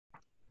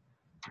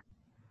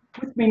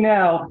Me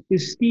now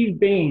is Steve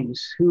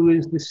Baines, who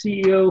is the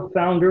CEO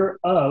founder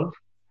of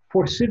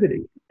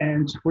Forcivity.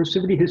 And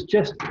Forcivity has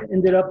just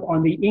ended up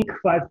on the Inc.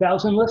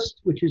 5000 list,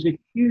 which is a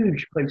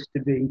huge place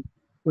to be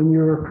when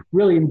you're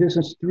really in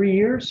business 3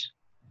 years.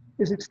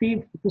 Is it, Steve,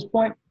 at this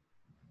point?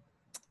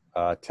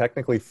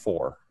 Technically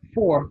 4.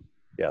 4.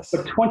 Yes.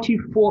 But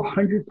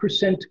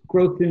 2,400%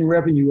 growth in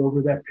revenue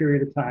over that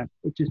period of time,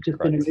 which is just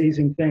Correct. an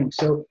amazing thing.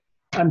 So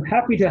I'm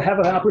happy to have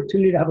an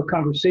opportunity to have a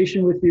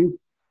conversation with you.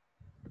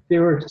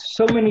 There are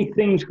so many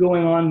things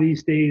going on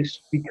these days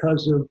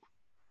because of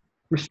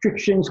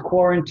restrictions,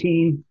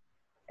 quarantine,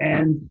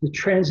 and the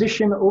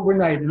transition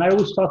overnight. And I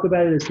always talk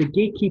about it as the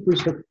gatekeepers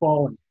have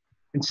fallen.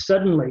 And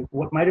suddenly,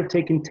 what might have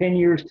taken 10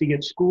 years to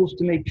get schools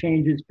to make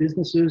changes,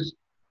 businesses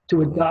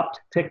to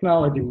adopt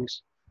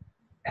technologies,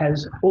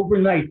 has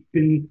overnight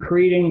been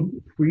creating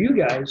for you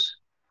guys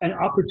an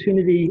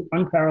opportunity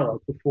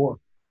unparalleled before.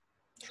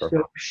 Sure.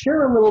 So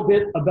share a little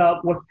bit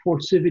about what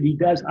Forcivity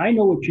does. I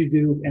know what you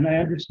do, and I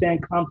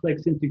understand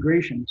complex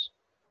integrations,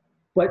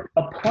 but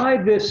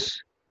apply this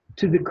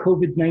to the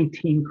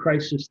COVID-19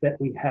 crisis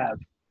that we have.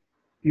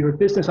 You're a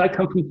business, I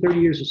come from 30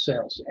 years of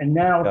sales, and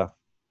now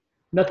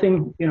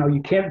nothing,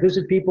 you can't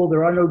visit people,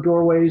 there are no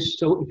doorways.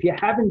 So if you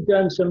haven't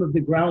done some of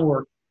the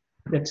groundwork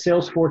that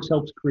Salesforce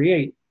helps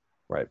create,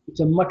 right, it's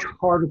a much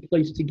harder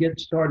place to get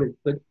started.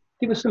 But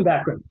give us some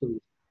background,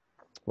 please.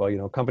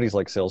 Well, companies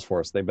like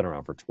Salesforce, they've been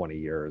around for 20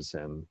 years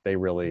and they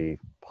really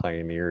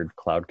pioneered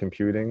cloud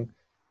computing.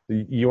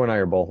 You and I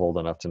are both old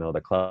enough to know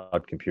that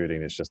cloud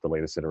computing is just the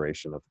latest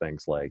iteration of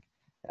things like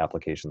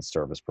application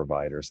service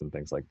providers and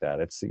things like that.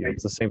 It's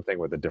it's the same thing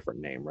with a different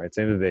name, right? At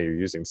the end of the day, you're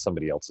using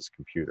somebody else's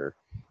computer,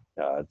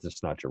 it's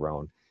just not your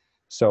own.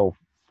 So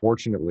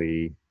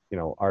fortunately,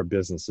 our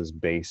business is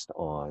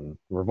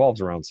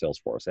revolves around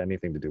Salesforce,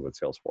 anything to do with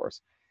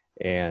Salesforce.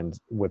 And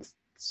with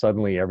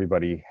suddenly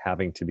everybody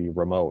having to be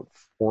remote,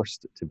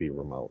 forced to be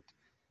remote,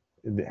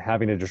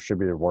 having a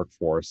distributed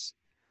workforce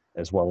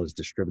as well as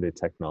distributed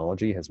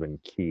technology has been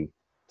key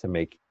to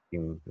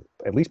making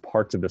at least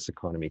parts of this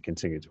economy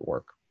continue to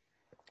work.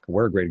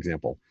 We're a great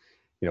example.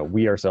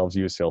 We ourselves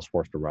use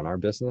Salesforce to run our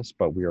business,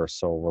 but we are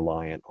so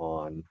reliant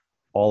on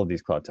all of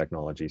these cloud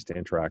technologies to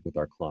interact with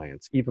our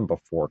clients, even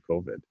before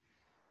COVID.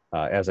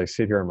 As I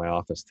sit here in my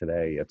office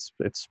today, it's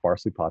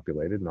sparsely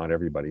populated. Not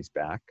everybody's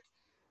back.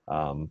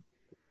 When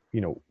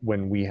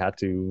we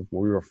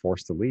were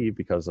forced to leave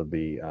because of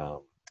the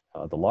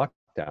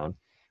lockdown,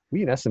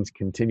 we in essence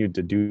continued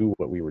to do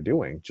what we were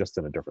doing, just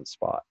in a different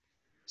spot.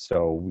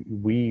 So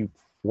we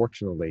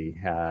fortunately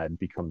had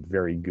become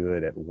very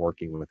good at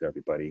working with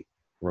everybody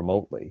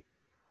remotely.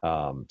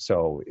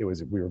 So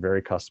we were very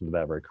accustomed to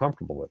that, very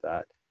comfortable with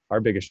that. Our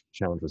biggest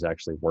challenge was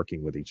actually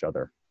working with each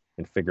other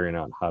and figuring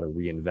out how to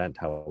reinvent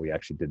how we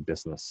actually did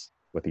business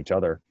with each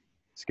other,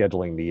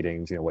 scheduling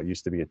meetings. What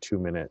used to be a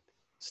 2-minute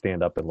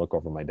stand up and look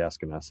over my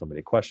desk and ask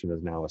somebody a question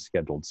is now a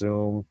scheduled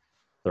Zoom,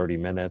 30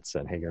 minutes,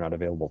 and hey, you're not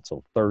available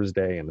till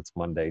Thursday and it's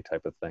Monday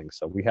type of thing.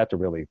 So we had to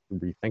really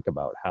rethink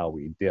about how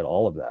we did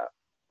all of that.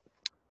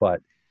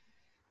 But,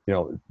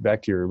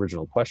 back to your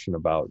original question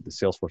about the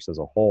Salesforce as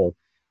a whole,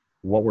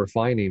 what we're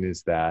finding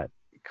is that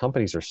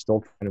companies are still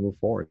trying to move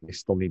forward. They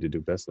still need to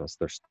do business.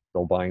 They're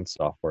still buying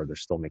software. They're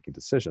still making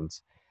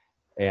decisions.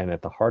 And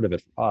at the heart of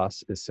it for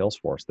us is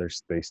Salesforce.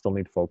 They still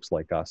need folks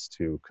like us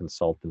to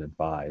consult and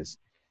advise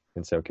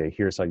and say, okay,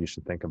 here's how you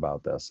should think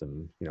about this.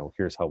 And,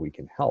 here's how we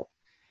can help.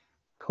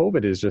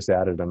 COVID has just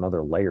added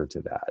another layer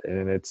to that.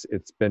 And it's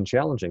been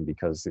challenging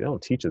because they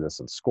don't teach this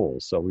in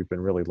schools. So we've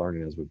been really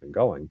learning as we've been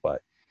going.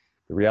 But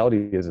the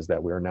reality is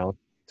that we are now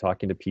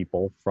talking to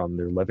people from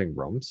their living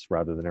rooms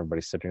rather than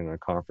everybody sitting in a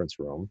conference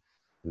room.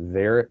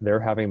 They're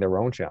having their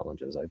own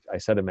challenges. I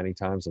said it many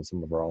times in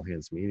some of our all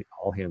hands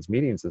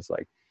meetings. It's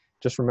like,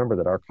 just remember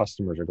that our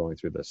customers are going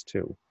through this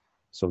too.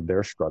 So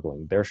they're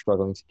struggling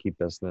to keep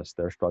business.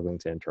 They're struggling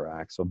to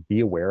interact. So be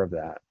aware of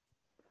that,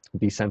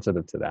 be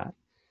sensitive to that.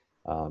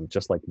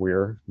 Just like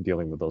we're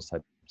dealing with those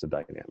types of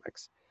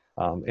dynamics.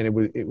 And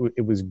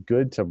it was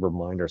good to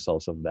remind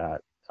ourselves of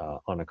that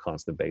on a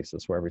constant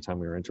basis, where every time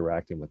we were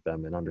interacting with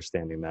them and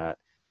understanding that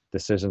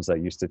decisions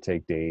that used to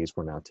take days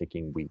were now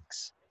taking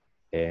weeks.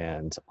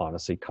 And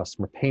honestly,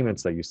 customer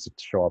payments that used to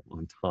show up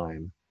on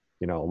time,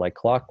 like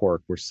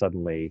clockwork, were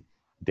suddenly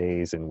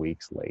days and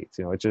weeks late.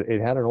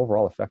 It had an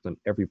overall effect on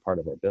every part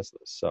of our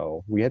business.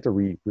 So we had to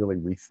really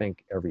rethink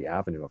every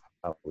avenue of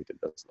how we did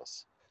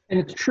business. And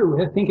it's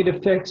true. I think it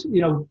affects,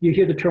 you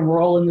hear the term,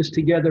 we're all in this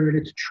together, and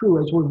it's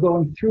true as we're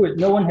going through it.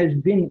 No one has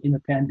been in a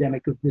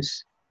pandemic of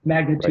this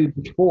magnitude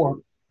before.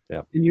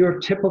 Yeah. And you're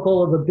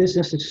typical of a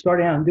business that's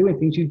starting out and doing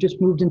things. You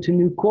just moved into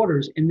new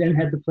quarters and then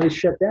had the place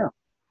shut down.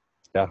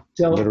 Yeah,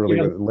 so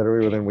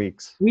literally within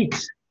weeks.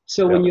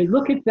 So when you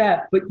look at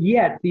that, but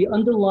yet the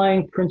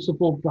underlying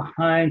principle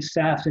behind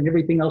SaaS and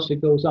everything else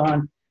that goes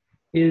on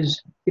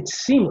is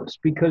it's seamless,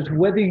 because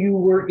whether you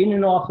were in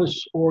an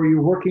office or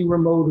you're working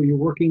remote or you're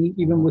working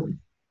even with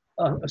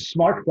a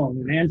smartphone,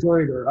 an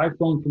Android or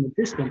iPhone from a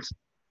distance,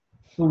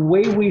 the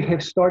way we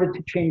have started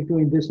to change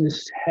doing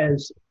business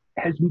has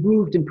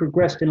moved and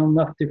progressed in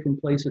enough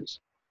different places.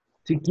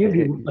 to give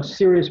you a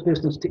serious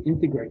business to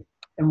integrate.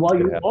 And while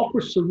you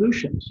offer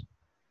solutions,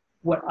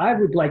 what I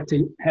would like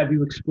to have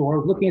you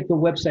explore, looking at the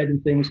website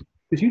and things,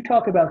 because you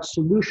talk about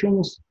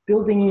solutions,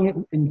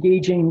 building,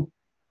 engaging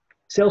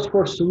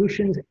Salesforce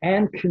Solutions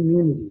and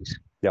Communities.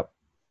 Yep.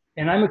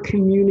 And I'm a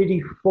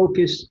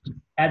community-focused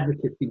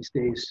advocate these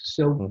days.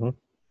 So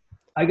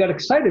I got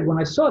excited when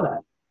I saw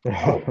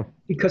that.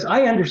 Because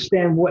I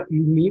understand what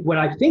you mean, what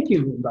I think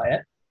you mean by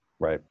it.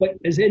 Right. But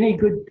as any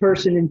good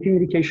person in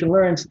communication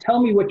learns,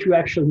 tell me what you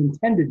actually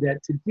intended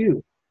that to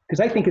do. Because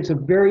I think it's a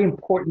very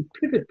important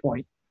pivot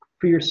point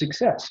for your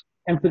success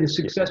and for the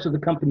success of the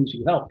companies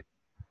you help.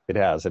 It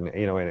has, and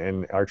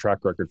and our track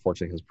record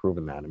fortunately has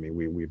proven that. I mean,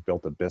 we've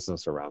built a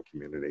business around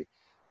community.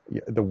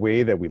 The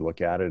way that we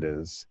look at it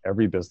is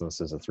every business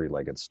is a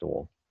three-legged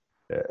stool: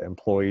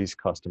 employees,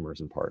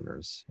 customers, and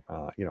partners.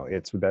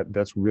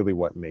 That's really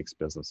what makes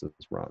businesses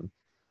run.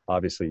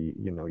 Obviously,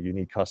 you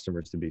need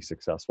customers to be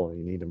successful, and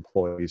you need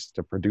employees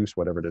to produce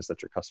whatever it is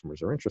that your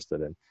customers are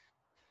interested in.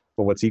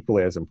 But what's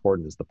equally as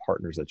important is the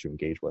partners that you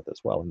engage with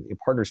as well. And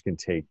partners can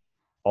take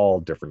all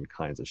different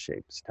kinds of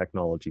shapes: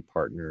 technology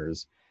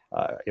partners.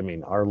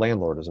 Our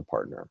landlord is a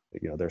partner.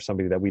 They're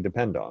somebody that we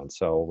depend on.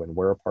 So when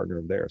we're a partner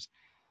of theirs.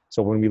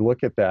 So when we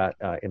look at that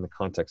in the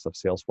context of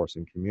Salesforce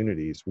and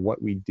Communities,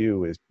 what we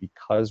do is,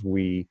 because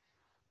we,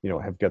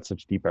 have got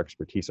such deep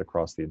expertise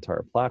across the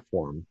entire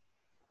platform,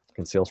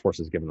 and Salesforce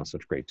has given us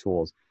such great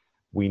tools,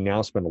 we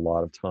now spend a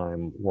lot of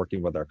time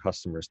working with our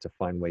customers to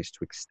find ways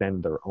to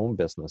extend their own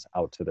business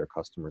out to their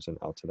customers and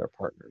out to their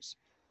partners.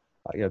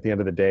 At the end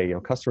of the day,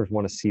 customers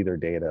want to see their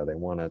data, they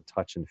want to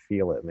touch and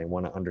feel it, and they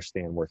want to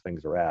understand where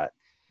things are at.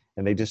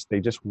 And they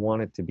just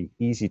want it to be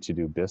easy to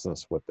do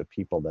business with the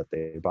people that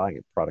they buy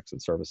products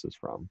and services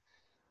from.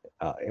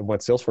 And what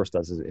Salesforce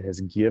does is it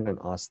has given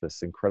us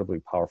this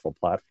incredibly powerful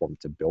platform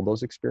to build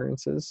those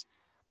experiences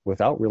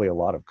without really a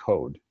lot of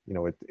code.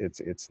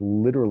 It's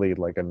literally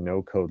like a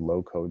no-code,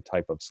 low-code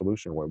type of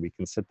solution where we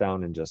can sit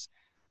down and just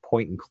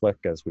point and click,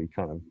 as we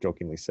kind of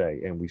jokingly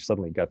say, and we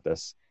suddenly get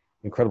this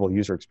incredible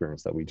user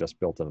experience that we just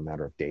built in a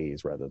matter of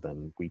days rather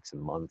than weeks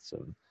and months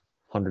and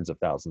hundreds of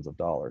thousands of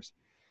dollars.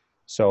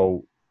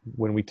 So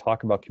when we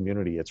talk about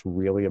community, it's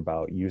really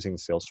about using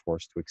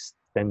Salesforce to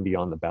extend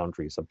beyond the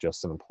boundaries of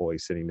just an employee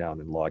sitting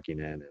down and logging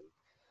in and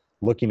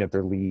looking at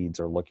their leads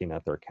or looking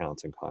at their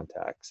accounts and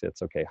contacts.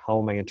 It's, okay,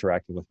 how am I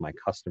interacting with my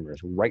customers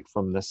right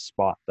from this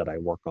spot that I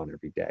work on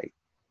every day?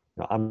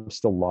 Now, I'm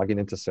still logging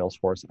into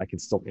Salesforce. I can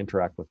still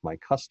interact with my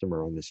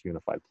customer on this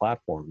unified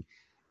platform,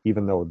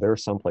 even though they're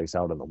someplace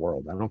out in the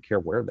world. I don't care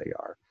where they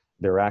are.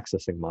 They're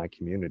accessing my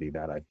community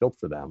that I've built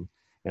for them,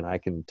 and I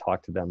can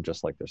talk to them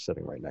just like they're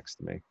sitting right next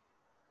to me.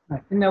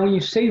 Right. And now when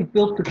you say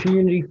built the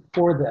community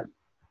for them,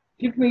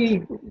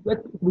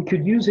 we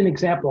could use an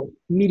example: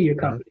 media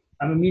company.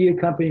 I'm a media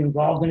company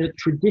involved in it.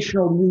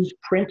 Traditional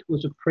newsprint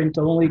was a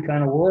print-only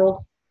kind of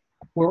world.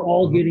 We're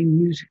all getting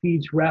news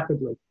feeds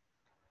rapidly.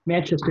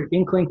 Manchester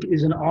Inklink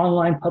is an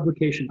online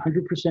publication,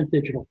 100%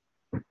 digital.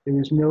 There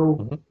is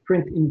no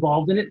print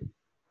involved in it.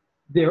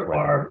 There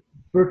are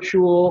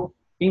virtual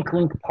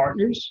Inklink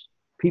partners,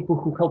 people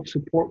who help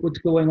support what's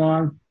going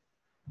on.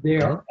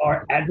 There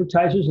are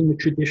advertisers in the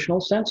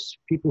traditional sense,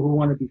 people who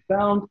want to be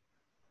found.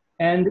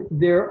 And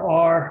there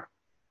are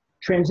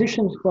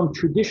transitions from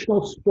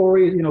traditional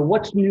stories,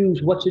 what's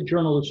news, what's a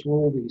journalist's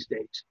role these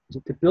days? Is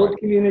it to build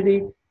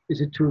community? Is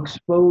it to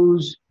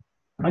expose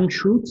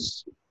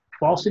untruths,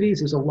 falsities?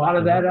 There's a lot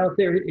of that out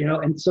there,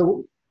 and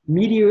so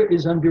media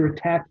is under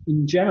attack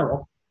in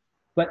general.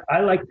 But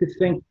I like to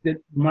think that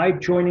my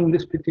joining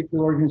this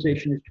particular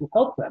organization is to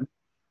help them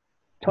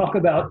talk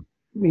about,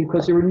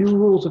 because there are new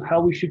rules of how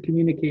we should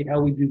communicate,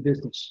 how we do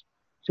business.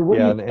 So what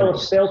do you tell a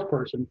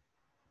salesperson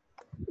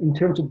in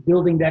terms of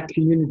building that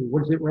community?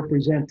 What does it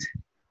represent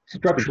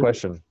structurally? Good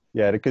question.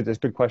 Yeah, it's a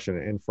good question.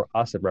 And for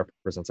us, it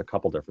represents a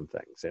couple different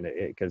things. And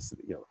because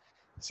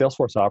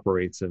Salesforce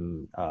operates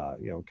in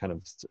kind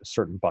of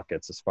certain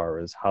buckets as far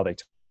as how they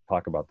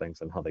talk about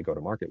things and how they go to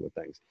market with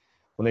things.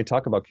 When they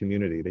talk about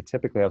community, they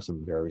typically have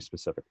some very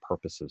specific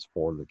purposes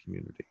for the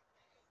community.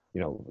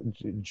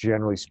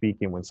 Generally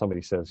speaking, when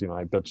somebody says,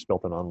 I just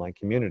built an online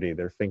community,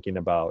 they're thinking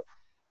about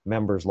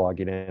members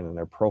logging in and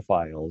their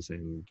profiles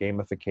and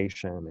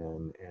gamification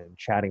and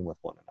chatting with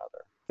one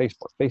another.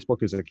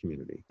 Facebook is a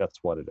community. That's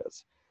what it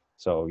is.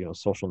 So,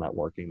 social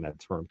networking, that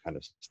term kind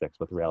of sticks,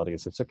 but the reality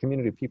is it's a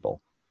community of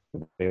people.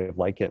 They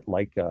like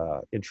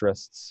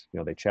interests,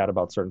 they chat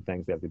about certain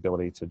things. They have the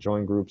ability to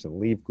join groups and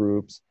leave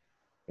groups,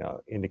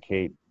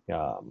 indicate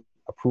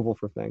approval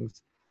for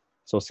things.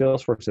 So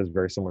Salesforce has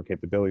very similar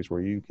capabilities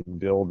where you can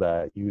build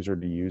that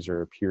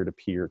user-to-user,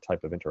 peer-to-peer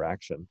type of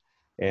interaction.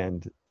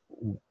 And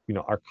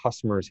our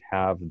customers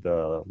have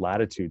the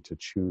latitude to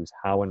choose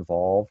how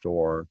involved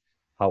or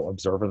how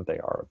observant they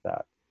are of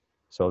that.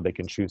 So they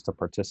can choose to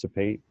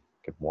participate,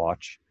 could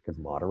watch, could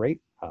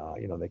moderate,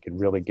 they can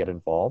really get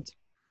involved.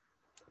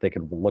 They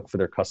can look for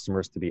their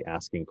customers to be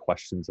asking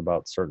questions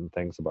about certain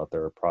things about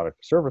their product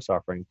or service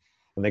offering,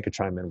 and they could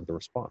chime in with a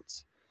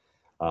response.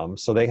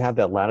 So they have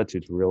that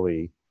latitude to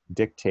really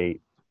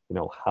dictate,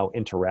 how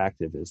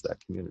interactive is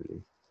that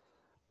community?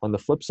 On the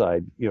flip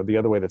side, the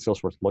other way that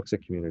Salesforce looks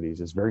at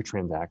communities is very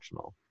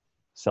transactional,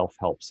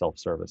 self-help,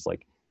 self-service.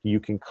 Like, you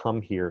can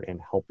come here and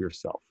help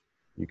yourself.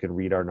 You can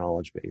read our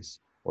knowledge base,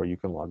 or you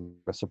can log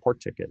a support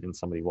ticket and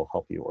somebody will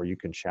help you, or you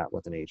can chat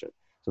with an agent.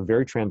 So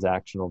very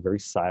transactional, very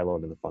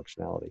siloed in the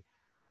functionality.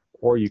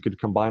 Or you could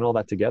combine all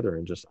that together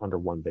and just under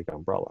one big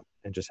umbrella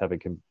and just have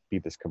it be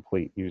this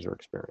complete user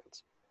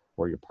experience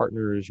where your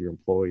partners, your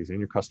employees, and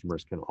your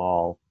customers can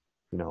all,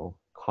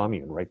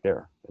 commune right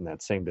there in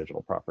that same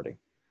digital property.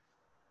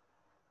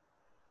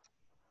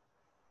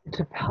 It's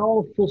a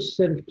powerful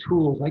set of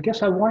tools. I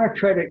guess I want to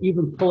try to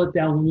even pull it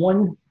down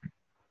one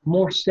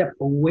more step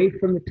away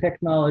from the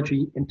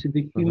technology into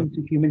the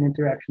human-to-human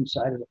interaction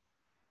side of it.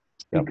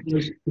 Yep.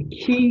 Because the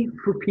key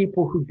for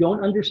people who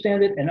don't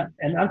understand it, and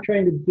I'm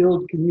trying to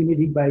build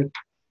community by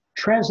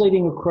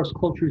translating across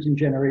cultures and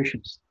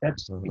generations.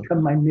 That's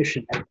become my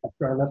mission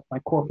after I left my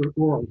corporate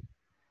world.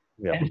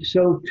 Yep. And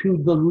so to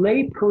the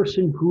lay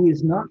person who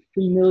is not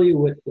familiar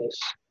with this,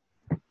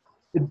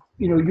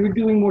 you're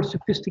doing more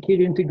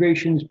sophisticated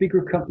integrations,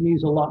 bigger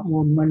companies, a lot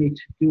more money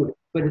to do it.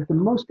 But at the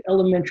most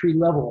elementary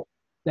level,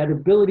 that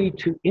ability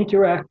to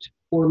interact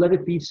or let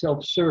it be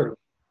self-serve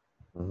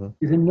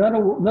is another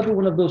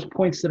one of those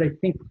points that I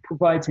think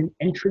provides an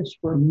entrance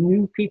for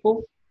new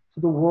people to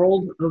the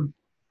world of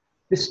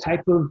this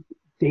type of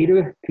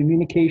data,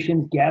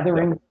 communication,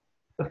 gathering,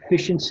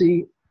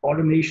 efficiency,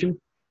 automation,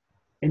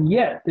 and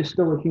yet there's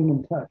still a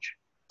human touch.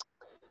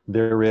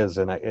 There is,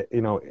 and I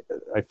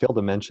failed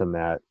to mention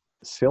that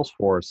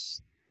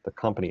Salesforce, the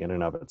company in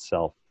and of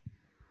itself,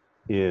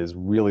 is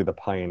really the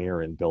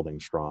pioneer in building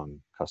strong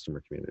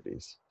customer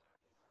communities.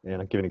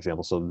 And I'll give an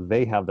example. So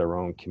they have their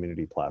own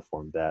community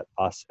platform that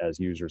us as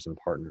users and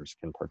partners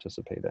can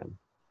participate in.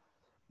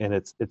 And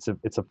it's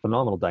a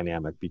phenomenal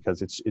dynamic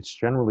because it's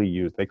generally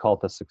used, they call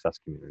it the success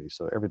community.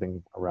 So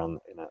everything around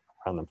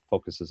them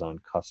focuses on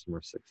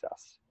customer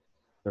success.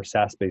 They're a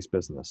SaaS-based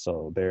business,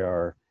 so they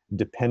are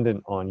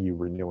dependent on you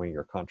renewing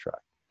your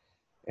contract.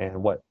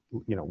 And what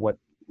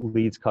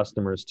leads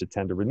customers to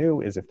tend to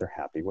renew is if they're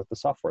happy with the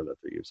software that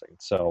they're using.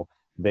 So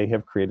they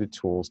have created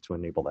tools to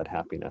enable that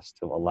happiness,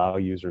 to allow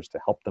users to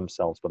help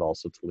themselves, but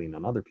also to lean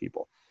on other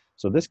people.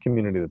 So this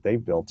community that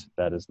they've built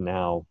that is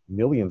now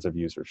millions of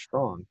users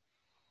strong,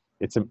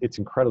 it's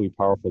incredibly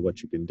powerful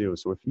what you can do.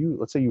 So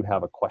let's say you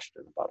have a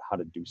question about how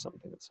to do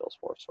something in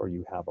Salesforce, or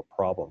you have a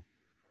problem,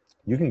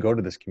 you can go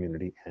to this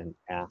community and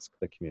ask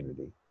the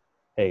community,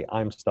 hey,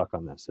 I'm stuck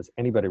on this. Has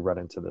anybody run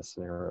into this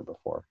scenario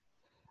before?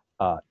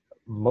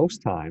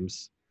 Most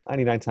times,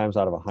 99 times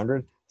out of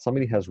 100,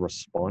 somebody has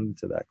responded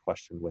to that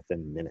question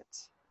within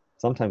minutes,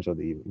 sometimes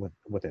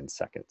within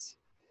seconds.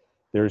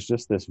 There's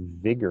just this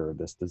vigor,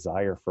 this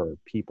desire for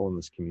people in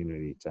this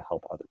community to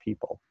help other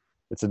people.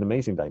 It's an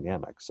amazing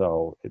dynamic.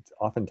 So it's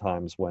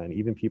oftentimes when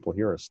even people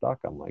here are stuck,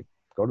 I'm like,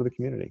 go to the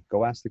community,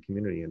 go ask the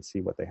community and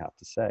see what they have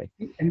to say.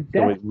 And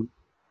that,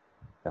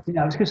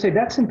 I was going to say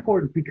that's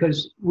important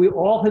because we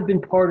all have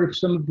been part of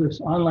some of those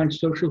online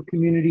social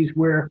communities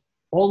where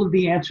all of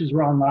the answers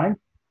are online,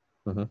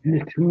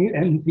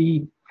 and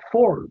the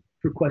forum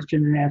for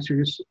question and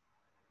answers,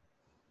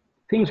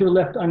 things are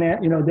left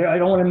unanswered. I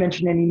don't want to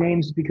mention any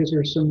names because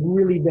there are some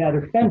really bad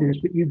offenders,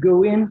 but you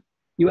go in,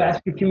 you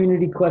ask a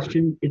community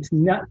question, it's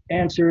not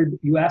answered,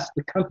 you ask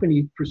the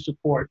company for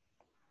support,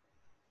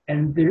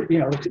 and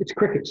it's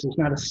crickets. There's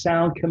not a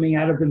sound coming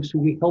out of them, so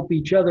we help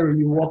each other, and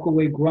you walk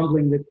away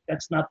grumbling that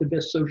that's not the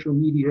best social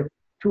media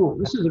tool.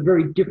 This is a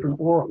very different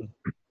world.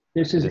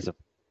 This is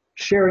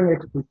sharing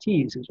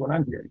expertise is what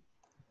I'm hearing.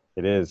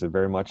 It is, it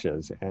very much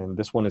is. And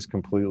this one is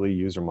completely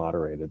user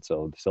moderated.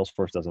 So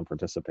Salesforce doesn't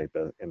participate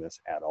in this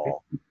at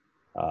all.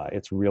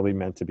 It's really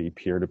meant to be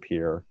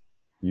peer-to-peer,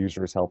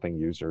 users helping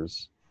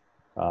users.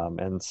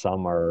 And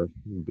some are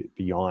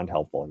beyond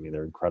helpful. I mean,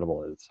 they're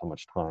incredible at so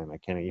much time. I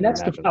can't even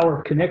imagine. That's the power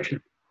of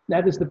connection.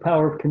 That is the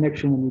power of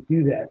connection when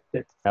you do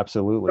that.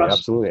 Absolutely.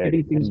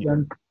 Getting things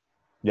done.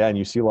 Yeah, and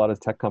you see a lot of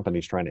tech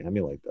companies trying to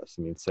emulate this.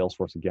 I mean,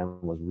 Salesforce, again,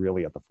 was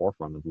really at the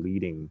forefront of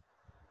leading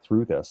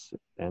through this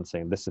and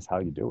saying, this is how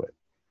you do it.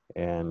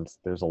 And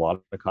there's a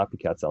lot of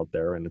copycats out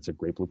there, and it's a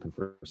great blueprint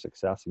for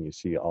success. And you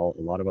see a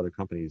lot of other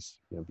companies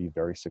be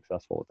very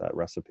successful with that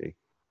recipe.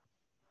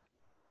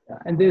 Yeah,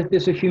 and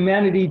there's a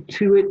humanity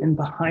to it and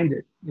behind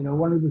it.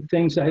 One of the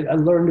things I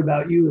learned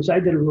about you as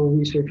I did a little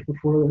research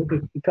before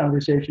the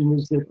conversation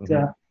was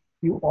that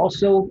you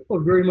also are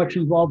very much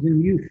involved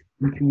in youth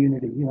and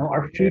community.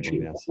 Our future,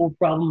 the whole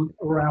problem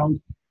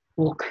around,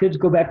 will kids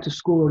go back to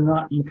school or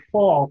not in the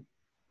fall,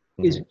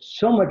 is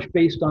so much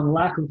based on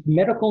lack of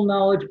medical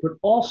knowledge, but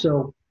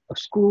also a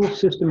school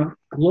system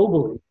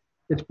globally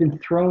that's been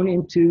thrown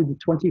into the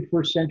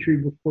 21st century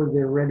before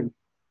they're ready.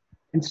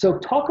 And so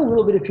talk a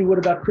little bit, if you would,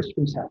 about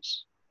Crispin's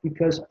House,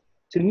 because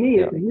to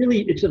me,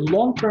 it's a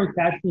long-term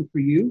passion for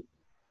you.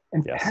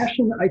 And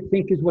passion, I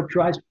think, is what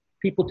drives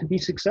people to be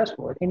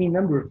successful at any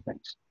number of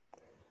things.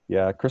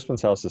 Yeah,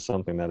 Crispin's House is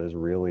something that is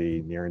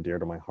really near and dear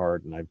to my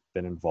heart. And I've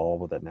been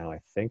involved with it now, I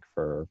think,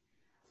 for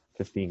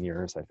 15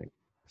 years,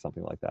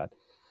 something like that.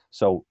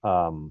 So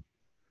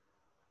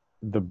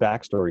the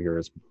backstory here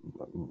is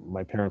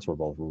my parents were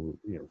both,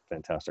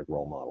 fantastic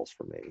role models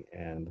for me,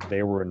 and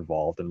they were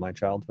involved in my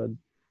childhood.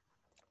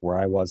 Where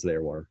I was, they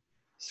were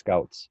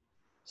scouts,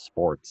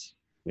 sports,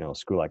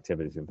 school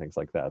activities and things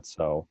like that.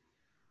 So,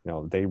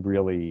 they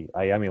really,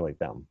 I emulate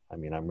them. I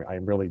mean,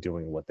 I'm really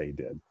doing what they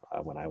did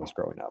when I was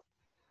growing up.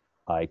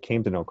 I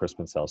came to know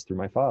Christmas House through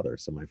my father.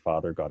 So my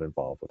father got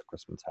involved with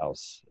Christmas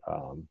House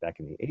back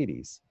in the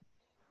 80s,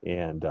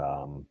 and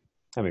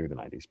maybe the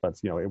 90s, but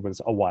it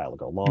was a while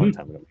ago, a long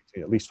time ago,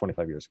 at least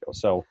 25 years ago.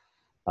 So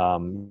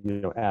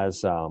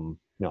as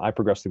I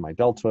progressed through my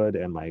adulthood,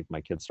 and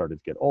my kids started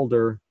to get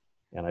older,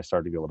 and I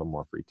started to get a little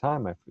more free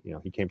time,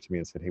 he came to me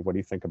and said, "Hey, what do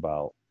you think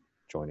about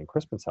joining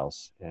Christmas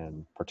House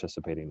and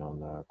participating on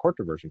the court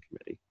diversion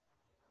committee?"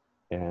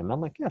 And I'm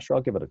like, "Yeah, sure,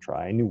 I'll give it a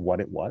try." I knew what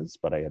it was,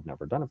 but I had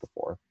never done it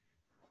before.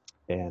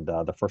 And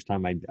the first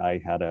time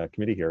I had a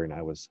committee hearing,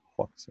 I was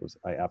hooked.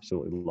 I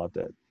absolutely loved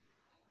it.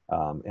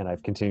 And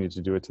I've continued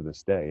to do it to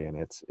this day.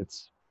 And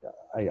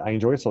I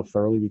enjoy it so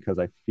thoroughly because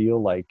I feel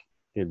like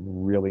it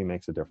really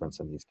makes a difference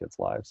in these kids'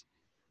 lives.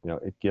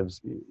 It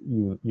gives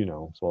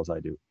as well as I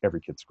do,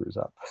 every kid screws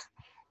up.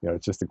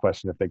 It's just a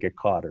question if they get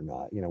caught or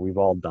not. We've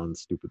all done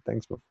stupid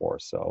things before.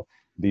 So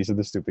these are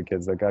the stupid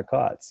kids that got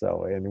caught.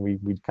 So, and we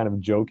kind of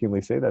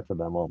jokingly say that to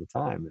them all the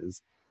time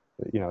is,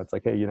 it's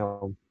like, "Hey,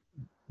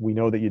 we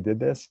know that you did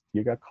this,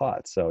 you got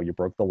caught. So you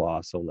broke the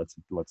law. So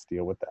let's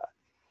deal with that."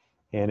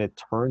 And it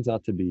turns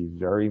out to be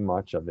very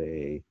much of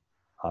a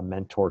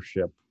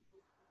mentorship,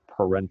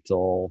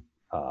 parental,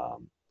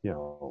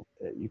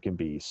 you can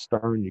be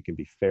stern, you can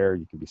be fair,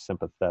 you can be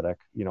sympathetic,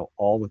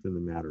 all within the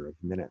matter of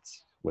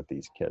minutes with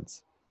these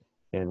kids,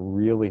 and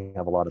really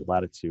have a lot of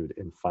latitude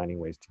in finding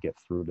ways to get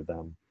through to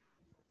them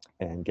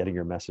and getting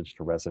your message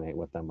to resonate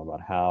with them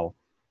about how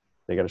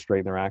they got to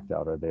straighten their act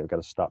out, or they've got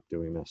to stop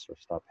doing this, or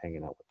stop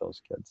hanging out with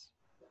those kids.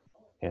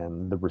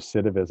 And the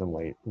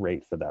recidivism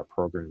rate for that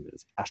program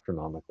is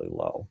astronomically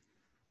low.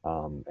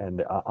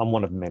 And I'm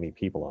one of many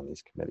people on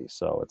these committees,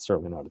 so it's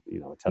certainly not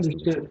a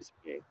testament to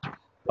me,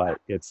 but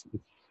it's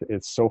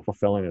so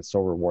fulfilling, it's so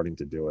rewarding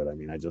to do it. I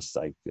mean, I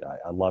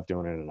love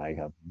doing it, and I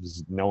have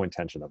no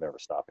intention of ever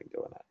stopping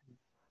doing it.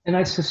 And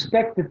I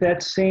suspect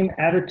that same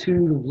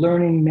attitude of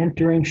learning,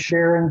 mentoring,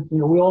 sharing,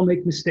 we all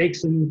make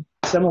mistakes, and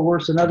some are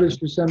worse than others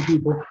for some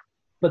people,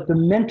 but the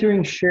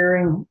mentoring,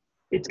 sharing,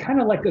 it's kind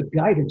of like a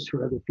guidance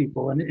for other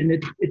people, and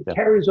it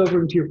carries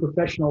over into your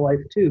professional life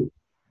too.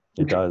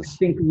 It does. I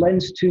think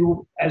lends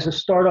to, as a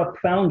startup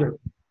founder,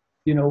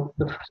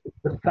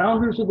 the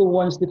founders are the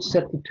ones that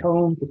set the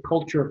tone, the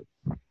culture.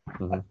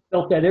 I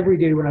felt that every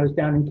day when I was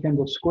down in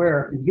Kendall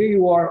Square. And here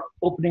you are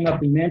opening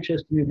up in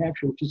Manchester, New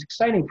Hampshire, which is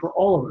exciting for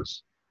all of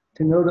us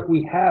to know that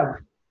we have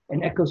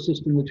an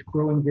ecosystem that's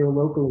growing here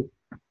locally.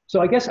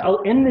 So I guess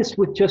I'll end this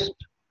with just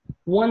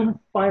one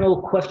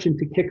final question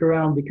to kick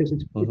around, because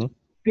it's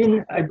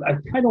been, I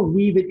kind of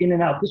weave it in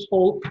and out. This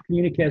whole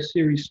Communicast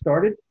series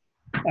started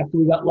after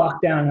we got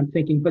locked down. I'm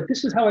thinking, but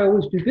this is how I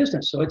always do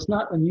business. So it's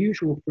not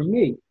unusual for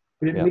me,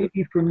 but it may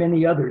be for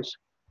many others.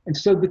 And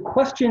so the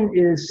question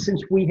is,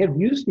 since we have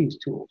used these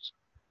tools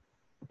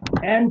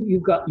and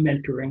you've got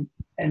mentoring,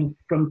 and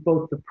from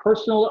both the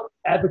personal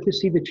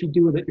advocacy that you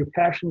do that you're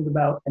passionate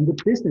about and the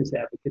business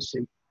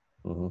advocacy,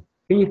 can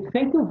you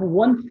think of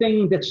one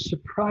thing that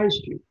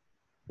surprised you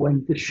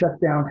when the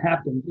shutdown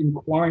happened in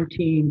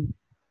quarantine,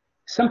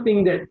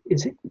 something that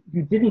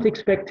you didn't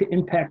expect to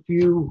impact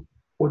you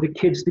or the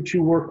kids that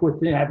you work with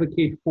and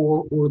advocate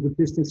for, or the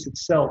business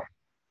itself?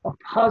 A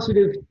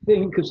positive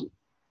thing, because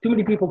too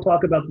many people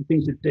talk about the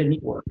things that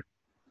didn't work.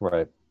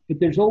 Right. But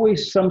there's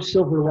always some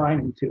silver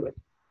lining to it.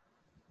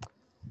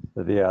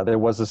 Yeah, there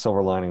was a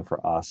silver lining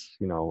for us.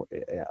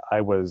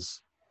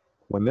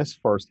 When this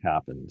first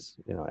happened,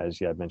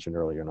 as you had mentioned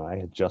earlier, I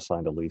had just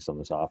signed a lease on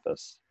this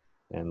office,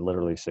 and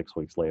literally 6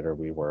 weeks later,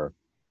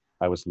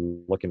 I was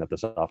looking at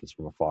this office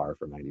from afar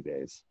for 90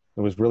 days.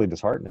 It was really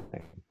disheartening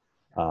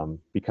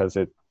because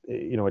it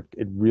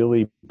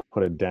really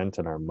put a dent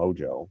in our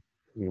mojo,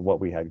 what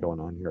we had going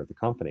on here at the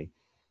company.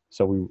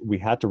 So we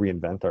had to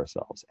reinvent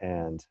ourselves.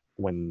 And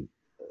when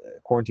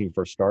quarantine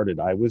first started,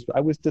 I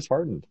was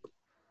disheartened.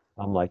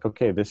 I'm like,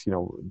 okay,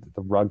 the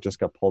rug just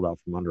got pulled out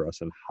from under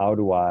us. And how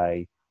do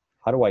I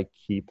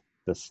keep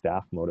the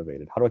staff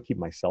motivated? How do I keep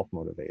myself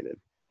motivated?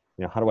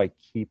 How do I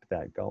keep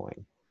that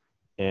going?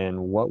 And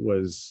what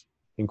was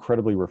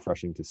incredibly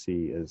refreshing to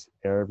see is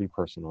every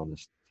person on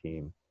this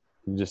team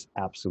just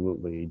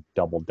absolutely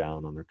doubled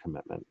down on their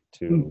commitment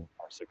to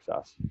our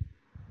success.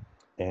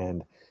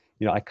 And,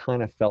 I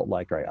kind of felt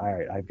like, all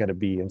right, I've got to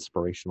be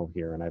inspirational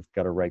here, and I've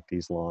got to write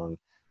these long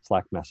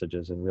Slack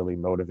messages and really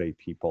motivate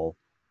people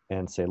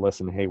and say,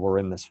 listen, hey, we're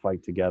in this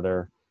fight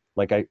together.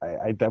 Like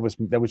that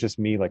was just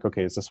me. Like,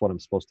 okay, is this what I'm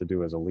supposed to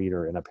do as a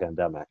leader in a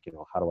pandemic?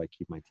 How do I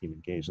keep my team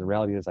engaged? And the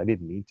reality is I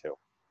didn't need to.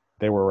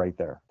 They were right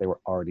there. They were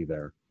already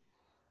there.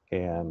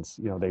 And,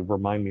 they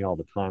remind me all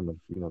the time of,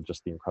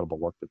 just the incredible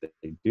work that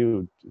they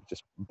do,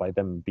 just by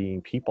them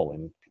being people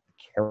and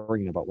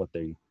caring about what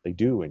they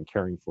do and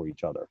caring for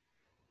each other.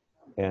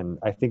 And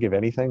I think if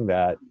anything,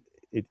 that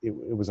it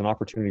was an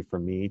opportunity for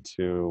me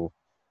to,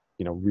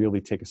 really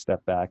take a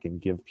step back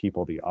and give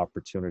people the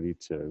opportunity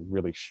to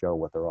really show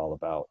what they're all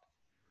about.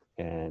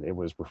 And it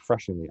was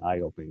refreshingly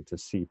eye-opening to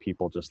see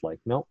people just like,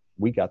 no,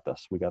 we got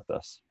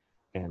this,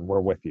 and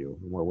we're with you,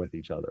 and we're with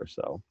each other.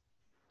 So,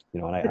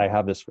 and I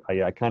have this,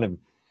 I kind of,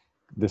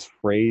 this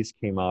phrase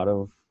came out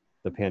of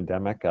the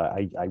pandemic.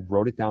 I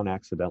wrote it down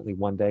accidentally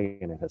one day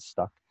and it has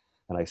stuck.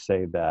 And I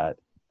say that,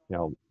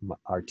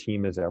 our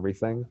team is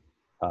everything.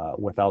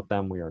 Without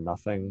them, we are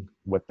nothing.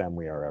 With them,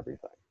 we are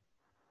everything.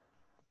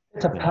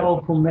 It's a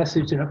powerful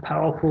message and a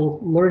powerful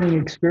learning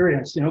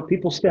experience.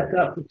 People stepped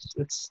up.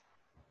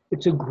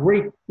 It's a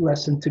great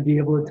lesson to be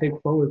able to take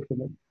forward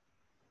from it.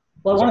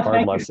 Well, it was a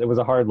hard lesson. It was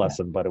a hard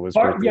lesson, but it was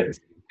great.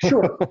 Yeah,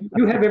 sure.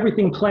 You have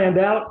everything planned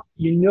out.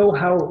 You know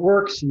how it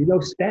works.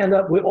 Stand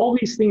up. All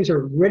these things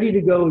are ready to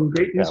go in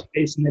great new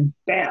space, and then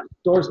bam,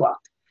 doors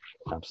locked.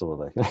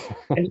 Absolutely.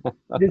 And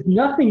there's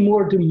nothing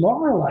more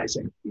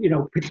demoralizing,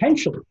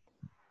 potentially.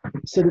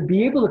 So to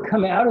be able to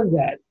come out of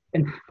that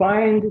and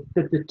find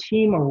that the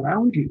team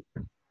around you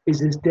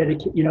is as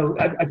dedicated.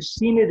 I've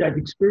seen it. I've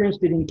experienced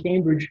it in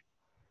Cambridge,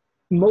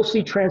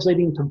 mostly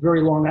translating to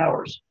very long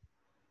hours.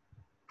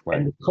 Right.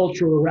 And the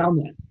culture around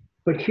that.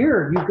 But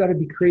here, you've got to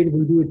be creative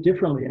and do it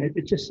differently. And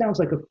it just sounds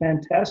like a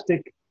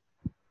fantastic,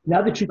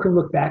 now that you can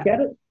look back at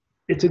it,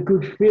 it's a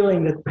good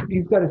feeling that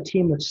you've got a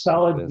team that's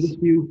solid with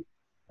you.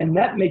 And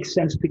that makes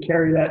sense to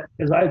carry that,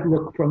 as I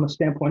look from a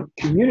standpoint of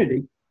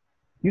community.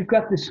 You've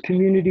got this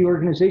community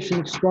organization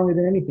that's stronger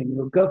than anything.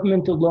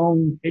 Government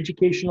alone,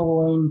 education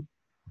alone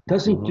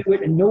doesn't do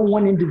it. And no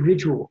one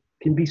individual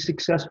can be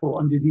successful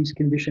under these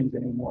conditions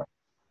anymore.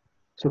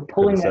 So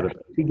pulling that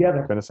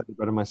together. I'm going to say it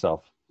better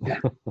myself. Yeah.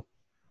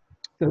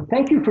 So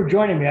thank you for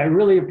joining me. I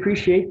really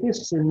appreciate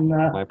this. And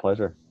my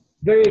pleasure.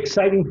 Very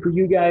exciting for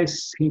you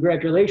guys.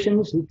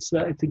 Congratulations. It's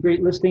a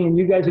great listing. And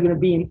you guys are going to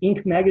be in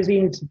Inc.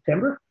 magazine in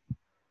September.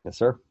 Yes,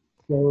 sir.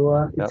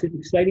 So it's an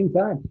exciting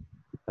time.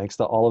 Thanks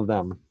to all of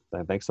them.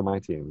 Thanks to my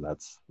team.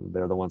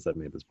 They're the ones that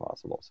made this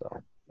possible. So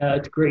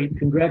it's great.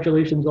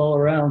 Congratulations all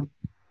around.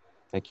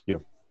 Thank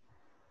you.